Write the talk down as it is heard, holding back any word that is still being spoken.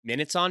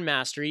Minutes on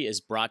Mastery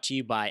is brought to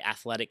you by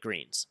Athletic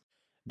Greens.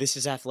 This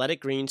is Athletic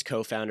Greens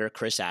co-founder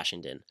Chris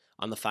Ashenden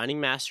on the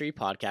Finding Mastery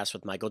podcast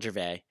with Michael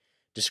Gervais,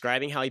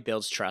 describing how he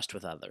builds trust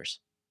with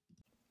others.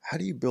 How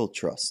do you build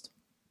trust?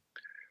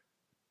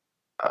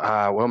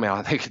 I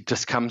think it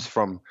just comes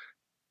from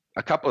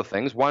a couple of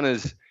things. One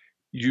is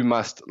you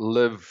must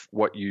live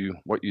what you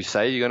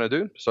say you're going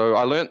to do. So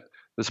I learned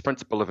this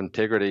principle of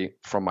integrity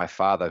from my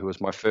father, who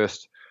was my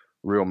first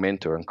real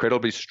mentor,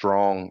 incredibly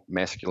strong,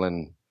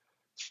 masculine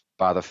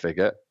father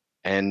figure,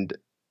 and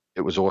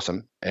it was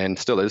awesome and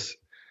still is.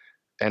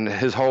 And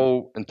his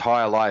whole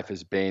entire life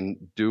has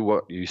been do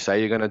what you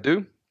say you're going to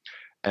do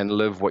and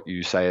live what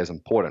you say is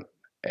important.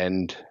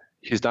 And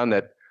he's done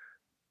that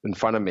in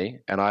front of me,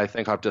 and I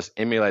think I've just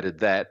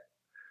emulated that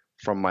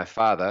from my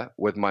father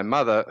with my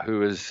mother,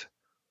 who is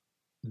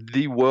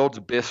the world's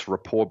best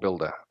rapport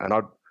builder. And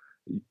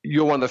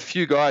you're one of the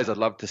few guys I'd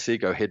love to see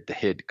go head to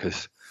head,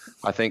 because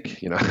I think,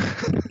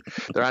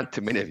 there aren't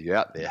too many of you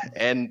out there.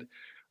 And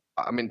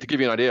I mean, to give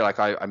you an idea, like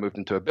I moved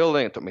into a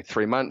building. It took me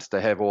 3 months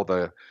to have all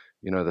the,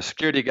 the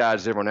security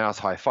guards, everyone else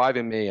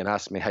high-fiving me and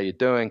asking me, how you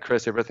doing,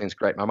 Chris? Everything's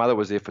great. My mother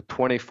was there for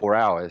 24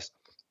 hours.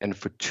 And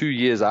for 2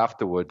 years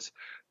afterwards,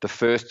 the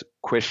first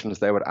questions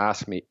they would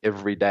ask me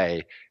every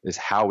day is,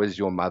 how is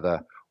your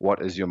mother?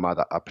 What is your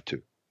mother up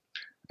to?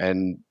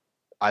 And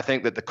I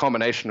think that the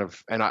combination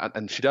of,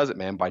 and she does it,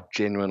 man, by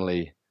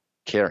genuinely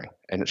caring.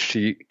 And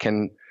she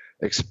can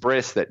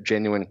express that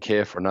genuine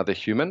care for another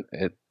human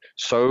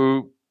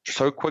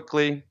so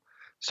quickly,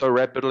 so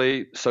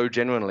rapidly, so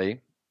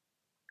genuinely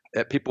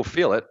that people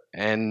feel it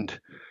and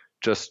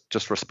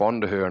just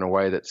respond to her in a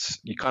way that's,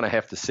 you kind of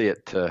have to see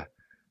it to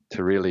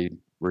really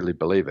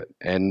believe it.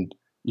 And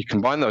you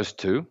combine those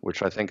two,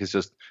 which I think is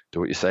just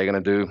do what you say you're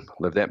going to do,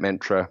 live that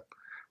mantra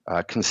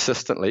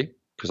consistently,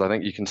 because I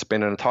think you can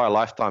spend an entire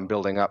lifetime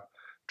building up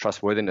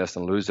trustworthiness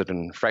and lose it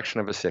in a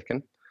fraction of a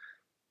second.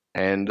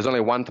 And there's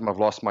only one time I've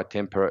lost my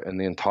temper in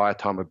the entire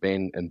time I've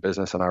been in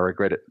business, and I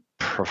regret it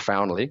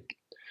profoundly.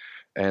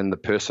 And the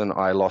person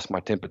I lost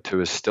my temper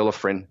to is still a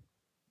friend,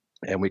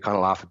 and we kind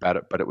of laugh about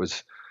it, but it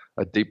was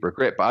a deep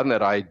regret. But other than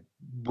that, I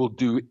will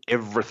do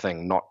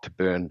everything not to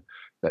burn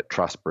that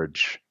trust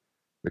bridge,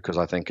 because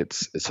I think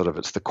it's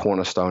the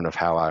cornerstone of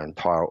how our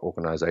entire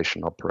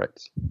organization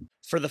operates.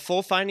 For the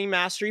full Finding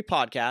Mastery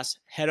podcast,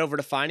 head over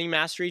to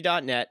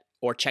findingmastery.net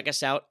or check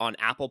us out on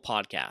Apple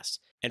Podcasts.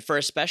 And for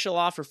a special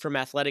offer from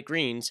Athletic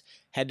Greens,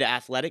 head to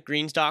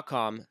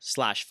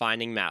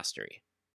athleticgreens.com/findingmastery.